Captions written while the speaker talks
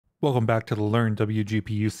Welcome back to the Learn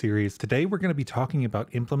WGPU series. Today we're going to be talking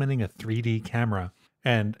about implementing a 3D camera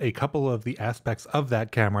and a couple of the aspects of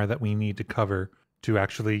that camera that we need to cover to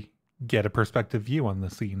actually get a perspective view on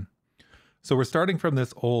the scene. So we're starting from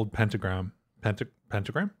this old pentagon.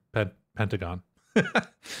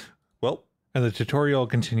 Well, and the tutorial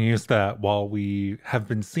continues that while we have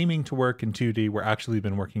been seeming to work in 2D, we're actually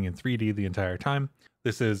been working in 3D the entire time.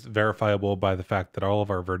 This is verifiable by the fact that all of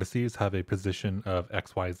our vertices have a position of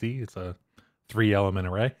XYZ. It's a 3-element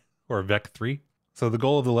array, or vec3. So the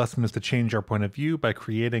goal of the lesson is to change our point of view by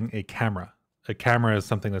creating a camera. A camera is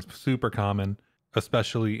something that's super common,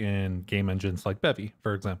 especially in game engines like Bevy,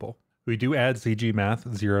 for example. We do add cgmath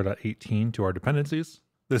 0.18 to our dependencies.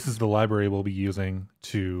 This is the library we'll be using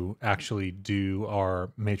to actually do our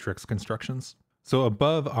matrix constructions. So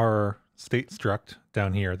above our state struct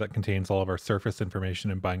down here that contains all of our surface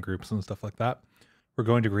information and bind groups and stuff like that, we're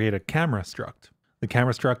going to create a camera struct. The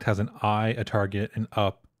camera struct has an eye, a target, an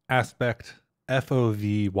up, aspect,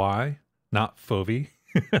 FOVY, not FOVY,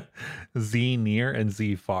 Z near and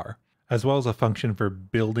Z far, as well as a function for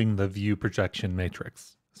building the view projection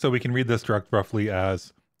matrix. So we can read this struct roughly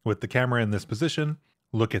as, with the camera in this position,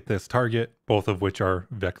 look at this target, both of which are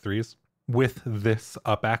vec3s, with this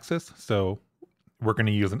up axis. So we're going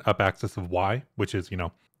to use an up axis of y, which is,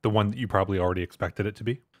 the one that you probably already expected it to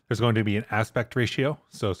be. There's going to be an aspect ratio,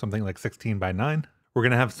 so something like 16:9. We're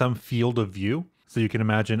going to have some field of view. So you can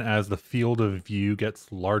imagine as the field of view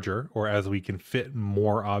gets larger, or as we can fit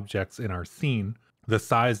more objects in our scene, the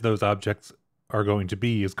size those objects are going to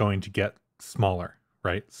be is going to get smaller,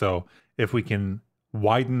 right? So if we can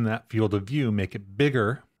widen that field of view, make it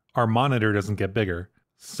bigger, our monitor doesn't get bigger.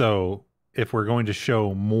 So if we're going to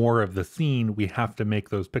show more of the scene, we have to make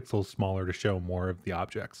those pixels smaller to show more of the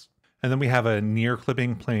objects. And then we have a near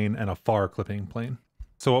clipping plane and a far clipping plane.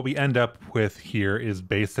 So what we end up with here is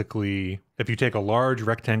basically, if you take a large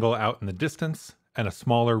rectangle out in the distance and a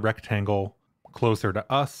smaller rectangle closer to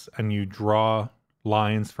us, and you draw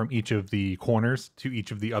lines from each of the corners to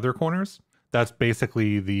each of the other corners, that's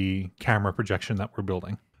basically the camera projection that we're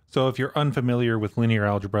building. So if you're unfamiliar with linear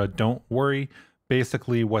algebra, don't worry.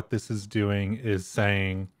 Basically what this is doing is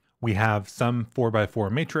saying we have some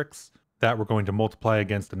 4x4 matrix that we're going to multiply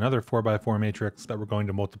against another 4x4 matrix that we're going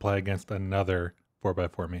to multiply against another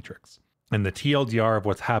 4x4 matrix. And the TLDR of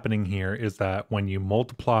what's happening here is that when you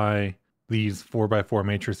multiply these 4x4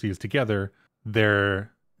 matrices together,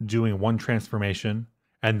 they're doing one transformation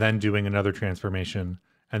and then doing another transformation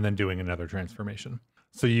and then doing another transformation.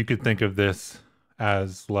 So you could think of this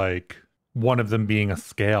as like one of them being a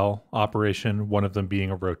scale operation, one of them being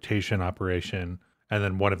a rotation operation, and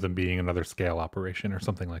then one of them being another scale operation or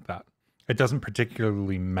something like that. It doesn't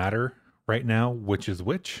particularly matter right now which is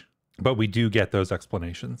which, but we do get those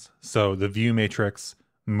explanations. So the view matrix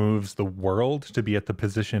moves the world to be at the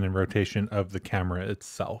position and rotation of the camera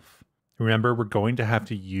itself. Remember, we're going to have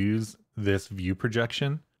to use this view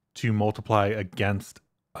projection to multiply against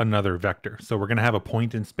another vector. So we're going to have a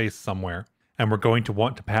point in space somewhere, and we're going to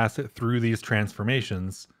want to pass it through these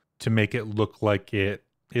transformations to make it look like it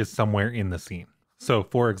is somewhere in the scene. So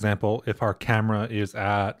for example, if our camera is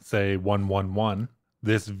at, say, 1, 1, 1,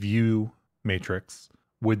 this view matrix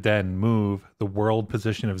would then move the world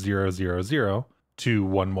position of 0, 0, 0 to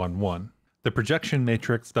 1, 1, 1. The projection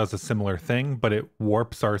matrix does a similar thing, but it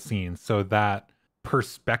warps our scene so that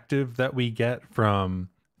perspective that we get from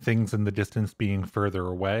things in the distance being further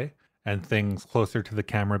away and things closer to the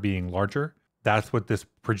camera being larger, that's what this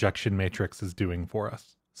projection matrix is doing for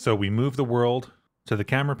us. So we move the world to the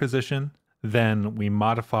camera position, then we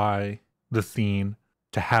modify the scene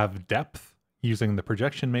to have depth using the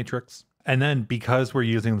projection matrix. And then because we're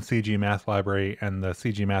using the cgmath library, and the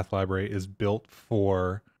cgmath library is built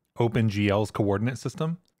for OpenGL's coordinate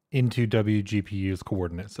system into WGPU's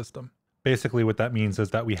coordinate system. Basically what that means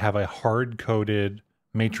is that we have a hard-coded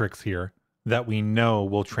matrix here that we know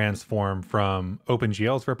will transform from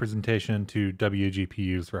OpenGL's representation to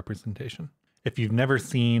WGPU's representation. If you've never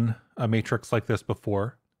seen a matrix like this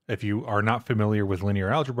before, if you are not familiar with linear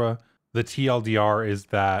algebra, the TLDR is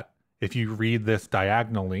that if you read this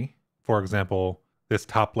diagonally, for example, this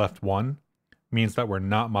top left 1 means that we're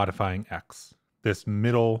not modifying x. This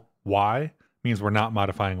middle y means we're not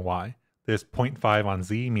modifying y. This 0.5 on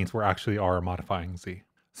z means we're actually are modifying z.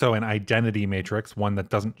 So an identity matrix, one that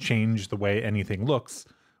doesn't change the way anything looks,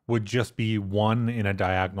 would just be 1 in a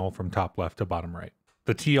diagonal from top left to bottom right.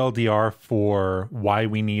 The TLDR for why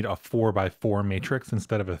we need a 4x4 matrix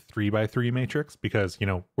instead of a 3x3 matrix, because,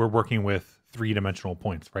 we're working with 3-dimensional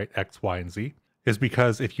points, right? X, Y, and Z, is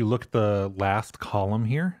because if you look at the last column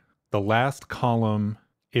here, the last column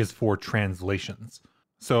is for translations.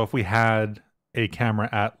 So if we had a camera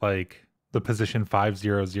at like the position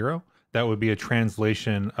 500, that would be a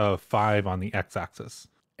translation of 5 on the x-axis.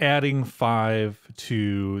 Adding 5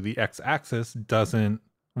 to the x-axis doesn't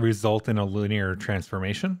result in a linear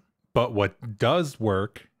transformation, but what does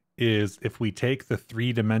work is if we take the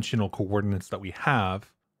 3-dimensional coordinates that we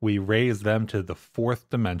have, we raise them to the 4th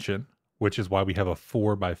dimension, which is why we have a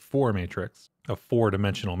 4x4 matrix, a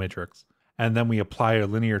 4-dimensional matrix. And then we apply a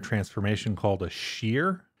linear transformation called a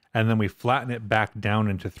shear, and then we flatten it back down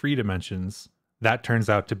into 3 dimensions. That turns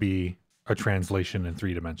out to be a translation in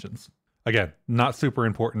 3 dimensions. Again, not super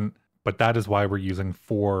important, but that is why we're using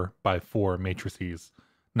 4x4 matrices,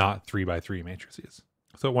 not 3x3 matrices.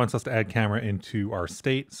 So it wants us to add camera into our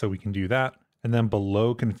state, so we can do that. And then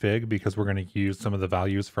below config, because we're going to use some of the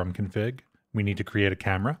values from config, we need to create a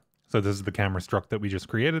camera. So this is the camera struct that we just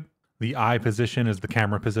created. The I position is the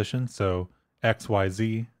camera position, so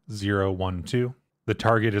XYZ 0, 1, 2. The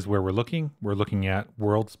target is where we're looking. We're looking at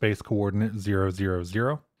world space coordinate 0, 0,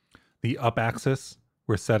 0. The up axis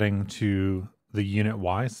we're setting to the unit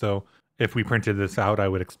Y. So if we printed this out, I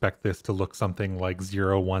would expect this to look something like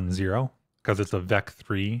 0, 1, 0, because it's a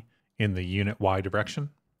vec3 in the unit Y direction.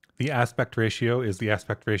 The aspect ratio is the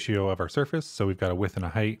aspect ratio of our surface. So we've got a width and a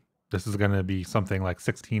height. This is going to be something like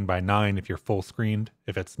 16:9 if you're full screened.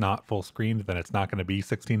 If it's not full screened, then it's not going to be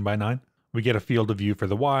 16:9. We get a field of view for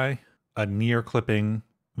the Y, a near clipping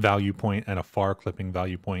value point, and a far clipping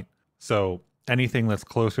value point. So anything that's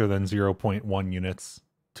closer than 0.1 units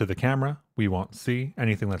to the camera, we won't see.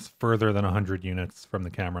 Anything that's further than 100 units from the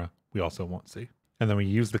camera, we also won't see. And then we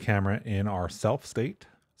use the camera in our self state.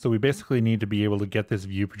 So we basically need to be able to get this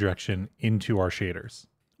view projection into our shaders.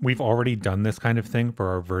 We've already done this kind of thing for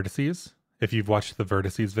our vertices, if you've watched the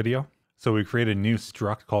vertices video. So we create a new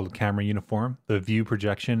struct called camera uniform. The view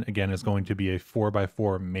projection, again, is going to be a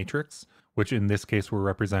 4x4 matrix, which in this case we're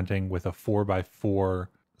representing with a 4x4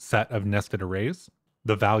 set of nested arrays.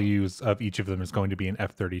 The values of each of them is going to be an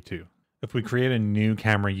F32. If we create a new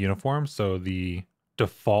camera uniform, so the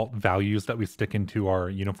default values that we stick into our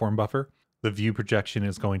uniform buffer, the view projection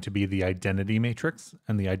is going to be the identity matrix,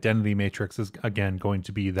 and the identity matrix is again going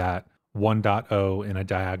to be that 1.0 in a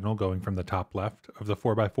diagonal going from the top left of the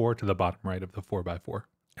 4x4 to the bottom right of the 4x4.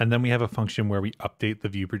 And then we have a function where we update the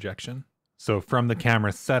view projection. So from the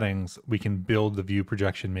camera settings, we can build the view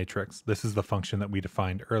projection matrix. This is the function that we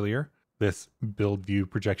defined earlier, this build view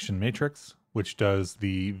projection matrix, which does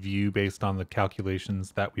the view based on the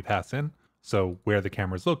calculations that we pass in. So where the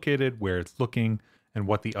camera is located, where it's looking, and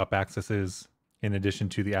what the up axis is, in addition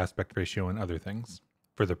to the aspect ratio and other things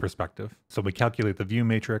for the perspective. So we calculate the view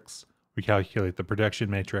matrix, we calculate the projection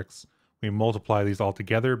matrix, we multiply these all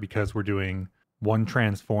together because we're doing one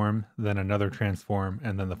transform, then another transform,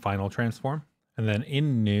 and then the final transform. And then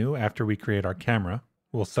in new, after we create our camera,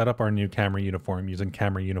 we'll set up our new camera uniform using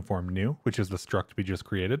camera uniform new, which is the struct we just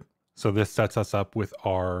created. So this sets us up with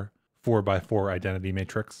our 4x4 identity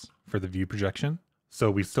matrix for the view projection. So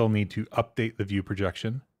we still need to update the view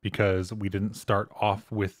projection because we didn't start off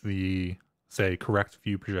with the, say, correct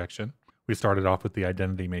view projection. We started off with the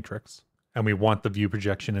identity matrix. And we want the view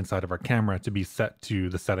projection inside of our camera to be set to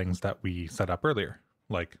the settings that we set up earlier,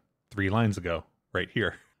 like 3 lines ago, right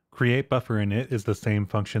here. Create buffer init is the same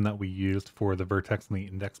function that we used for the vertex and the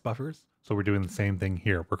index buffers. So we're doing the same thing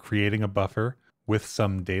here. We're creating a buffer with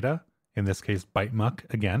some data, in this case,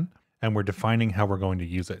 bytemuck again, and we're defining how we're going to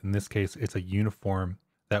use it. In this case, it's a uniform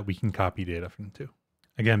that we can copy data into.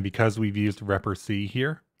 Again, because we've used repr-c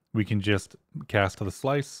here, we can just cast the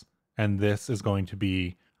slice, and this is going to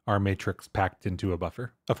be our matrix packed into a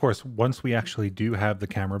buffer. Of course, once we actually do have the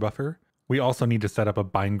camera buffer, we also need to set up a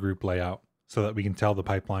bind group layout so that we can tell the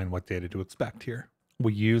pipeline what data to expect here.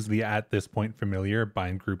 We use the at this point familiar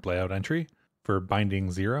bind group layout entry. For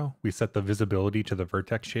binding 0, we set the visibility to the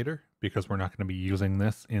vertex shader because we're not going to be using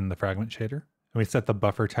this in the fragment shader. And we set the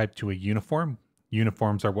buffer type to a uniform.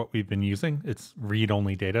 Uniforms are what we've been using. It's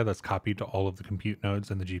read-only data that's copied to all of the compute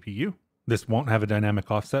nodes in the GPU. This won't have a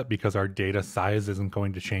dynamic offset because our data size isn't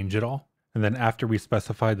going to change at all. And then after we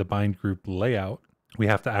specify the bind group layout, we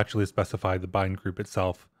have to actually specify the bind group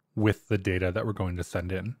itself with the data that we're going to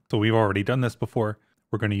send in. So we've already done this before.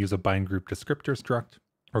 We're going to use a bind group descriptor struct.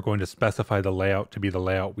 We're going to specify the layout to be the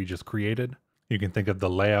layout we just created. You can think of the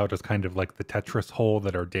layout as kind of like the Tetris hole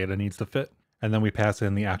that our data needs to fit. And then we pass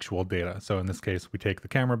in the actual data. So in this case, we take the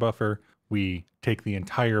camera buffer, we take the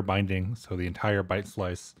entire binding, so the entire byte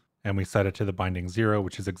slice, and we set it to the binding 0,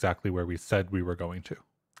 which is exactly where we said we were going to.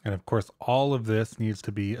 And of course, all of this needs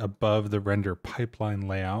to be above the render pipeline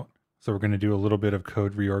layout. So we're going to do a little bit of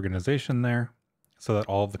code reorganization there so that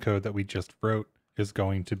all of the code that we just wrote is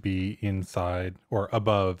going to be inside or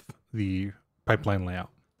above the pipeline layout.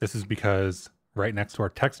 This is because right next to our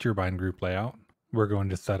texture bind group layout, we're going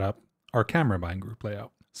to set up our camera bind group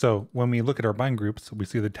layout. So when we look at our bind groups, we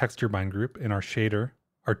see the texture bind group in our shader.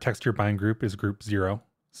 Our texture bind group is group 0.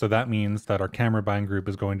 So that means that our camera bind group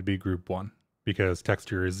is going to be group 1 because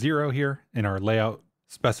texture is 0 here in our layout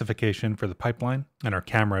specification for the pipeline, and our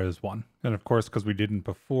camera is 1. And of course, because we didn't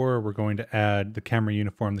before, we're going to add the camera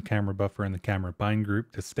uniform, the camera buffer, and the camera bind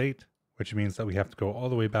group to state, which means that we have to go all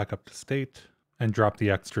the way back up to state and drop the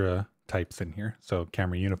extra types in here. So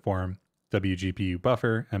camera uniform, Wgpu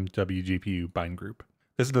buffer, and Wgpu bind group.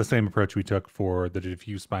 This is the same approach we took for the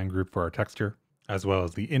diffuse bind group for our texture, as well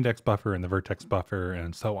as the index buffer and the vertex buffer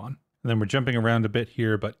and so on. And then we're jumping around a bit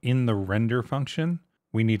here, but in the render function,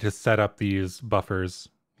 we need to set up these buffers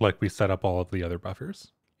like we set up all of the other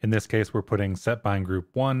buffers. In this case, we're putting set bind group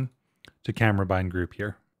 1 to camera bind group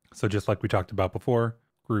here. So just like we talked about before,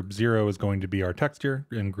 group 0 is going to be our texture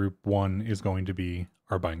and group 1 is going to be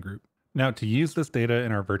our bind group. Now to use this data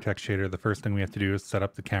in our vertex shader, the first thing we have to do is set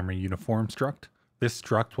up the camera uniform struct. This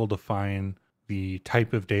struct will define the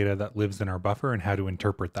type of data that lives in our buffer and how to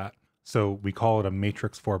interpret that. So we call it a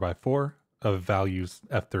matrix 4x4 of values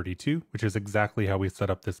F32, which is exactly how we set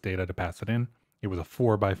up this data to pass it in. It was a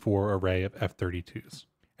 4x4 array of F32s.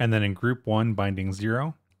 And then in group 1 binding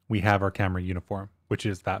 0, we have our camera uniform, which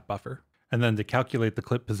is that buffer. And then to calculate the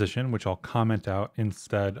clip position, which I'll comment out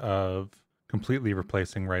instead of completely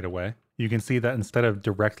replacing right away, you can see that instead of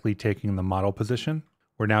directly taking the model position,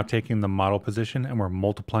 we're now taking the model position and we're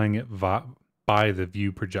multiplying it by the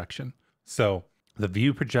view projection. So the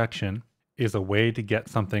view projection is a way to get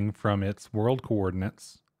something from its world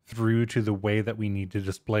coordinates through to the way that we need to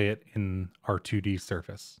display it in our 2D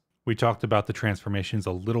surface. We talked about the transformations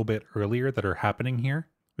a little bit earlier that are happening here.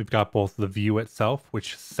 We've got both the view itself,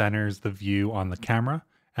 which centers the view on the camera,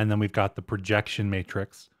 and then we've got the projection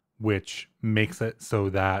matrix, which makes it so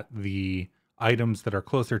that the items that are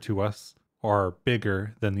closer to us are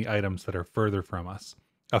bigger than the items that are further from us,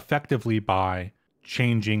 effectively by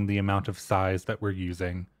changing the amount of size that we're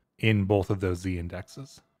using in both of those z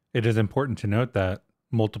indexes. It is important to note that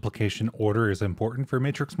multiplication order is important for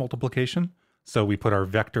matrix multiplication. So we put our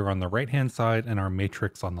vector on the right-hand side and our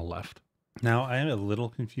matrix on the left. Now I am a little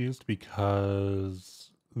confused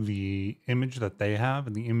because the image that they have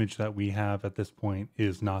and the image that we have at this point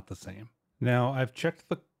is not the same. Now I've checked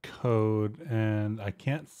the code and I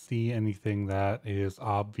can't see anything that is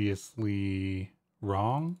obviously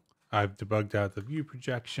wrong. I've debugged out the view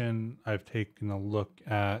projection. I've taken a look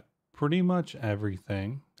at pretty much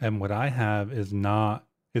everything. And what I have is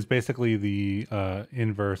basically the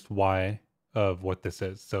inverse Y of what this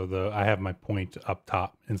is. So I have my point up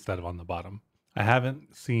top instead of on the bottom. I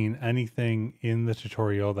haven't seen anything in the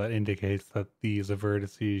tutorial that indicates that these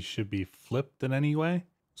vertices should be flipped in any way.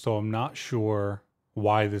 So I'm not sure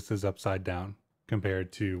why this is upside down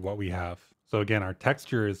compared to what we have. So again, our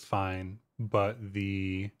texture is fine, but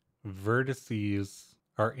the vertices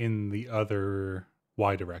are in the other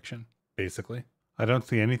Y direction, basically. I don't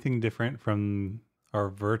see anything different from our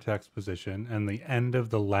vertex position, and the end of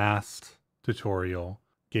the last tutorial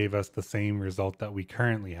gave us the same result that we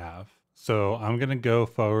currently have. So I'm going to go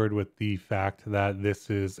forward with the fact that this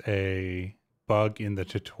is a bug in the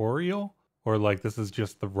tutorial, or like this is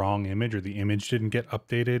just the wrong image, or the image didn't get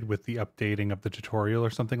updated with the updating of the tutorial or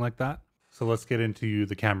something like that. So let's get into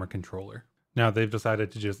the camera controller. Now they've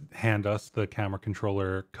decided to just hand us the camera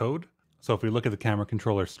controller code. So if we look at the camera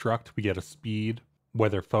controller struct, we get a speed,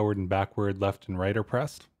 whether forward and backward, left and right are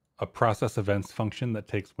pressed, a process events function that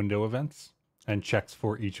takes window events and checks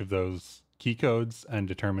for each of those key codes and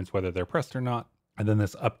determines whether they're pressed or not. And then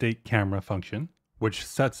this update camera function, which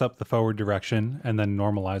sets up the forward direction and then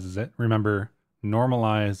normalizes it. Remember,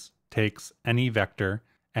 normalize takes any vector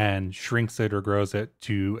and shrinks it or grows it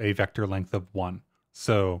to a vector length of 1.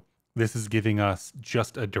 So this is giving us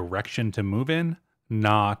just a direction to move in,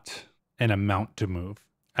 not an amount to move.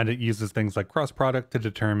 And it uses things like cross product to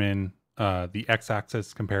determine the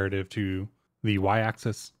x-axis comparative to the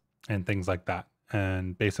y-axis and things like that.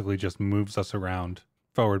 And basically just moves us around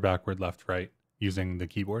forward, backward, left, right using the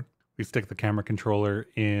keyboard. We stick the camera controller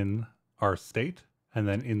in our state, and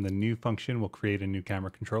then in the new function, we'll create a new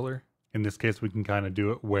camera controller. In this case, we can kind of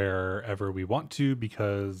do it wherever we want to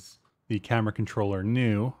because the camera controller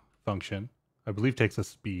new function, I believe, takes a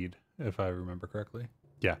speed, if I remember correctly.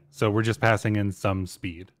 Yeah, so we're just passing in some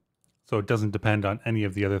speed. So it doesn't depend on any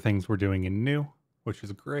of the other things we're doing in new, which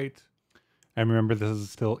is great. And remember, this is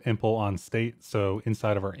still impl on state. So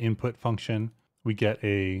inside of our input function, we get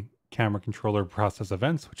a camera controller process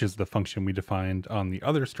events, which is the function we defined on the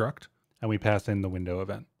other struct. and we pass in the window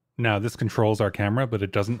event. Now this controls our camera, but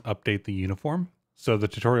it doesn't update the uniform. So the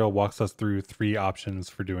tutorial walks us through 3 options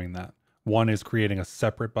for doing that. One is creating a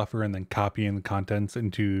separate buffer and then copying the contents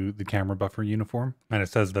into the camera buffer uniform. And it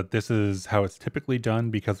says that this is how it's typically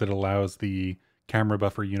done because it allows the camera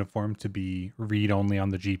buffer uniform to be read only on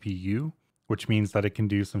the GPU, which means that it can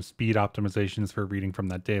do some speed optimizations for reading from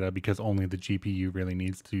that data because only the GPU really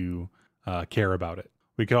needs to care about it.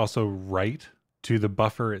 We could also write to the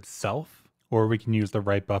buffer itself, or we can use the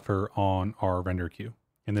write buffer on our render queue.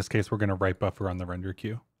 In this case, we're going to write buffer on the render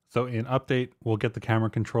queue. So in update, we'll get the camera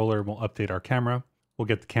controller, we'll update our camera, we'll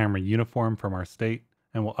get the camera uniform from our state,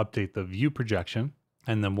 and we'll update the view projection.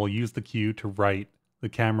 And then we'll use the queue to write the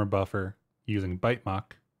camera buffer using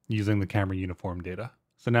ByteMock, using the camera uniform data.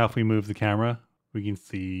 So now if we move the camera, we can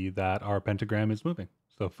see that our pentagram is moving.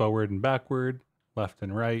 So forward and backward, left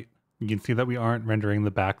and right. You can see that we aren't rendering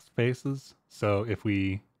the back faces. So if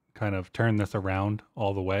we kind of turn this around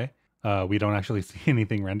all the way, we don't actually see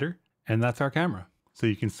anything render. And that's our camera. So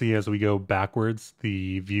you can see as we go backwards,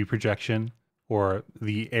 the view projection or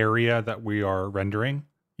the area that we are rendering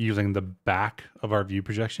using the back of our view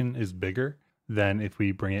projection is bigger than if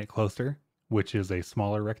we bring it closer, which is a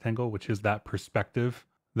smaller rectangle, which is that perspective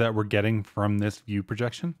that we're getting from this view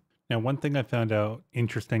projection. Now, one thing I found out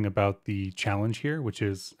interesting about the challenge here, which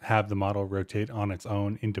is have the model rotate on its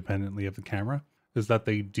own independently of the camera, is that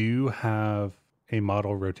they do have a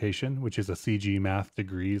model rotation, which is a CG math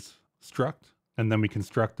degrees struct. And then we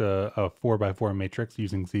construct a 4x4 matrix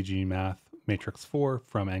using CG math matrix 4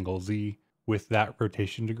 from angle Z with that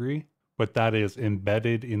rotation degree, but that is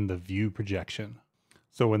embedded in the view projection.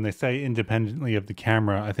 So when they say independently of the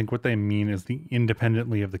camera, I think what they mean is the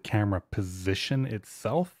independently of the camera position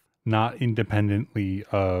itself, not independently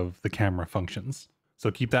of the camera functions.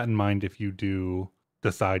 So keep that in mind if you do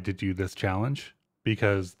decide to do this challenge,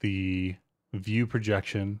 because the view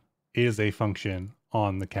projection is a function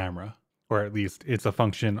on the camera, or at least it's a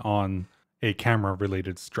function on a camera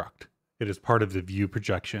related struct. It is part of the view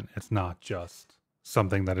projection. It's not just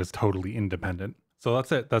something that is totally independent. So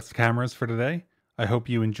that's it. That's cameras for today. I hope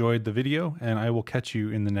you enjoyed the video, and I will catch you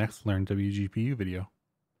in the next Learn WGPU video.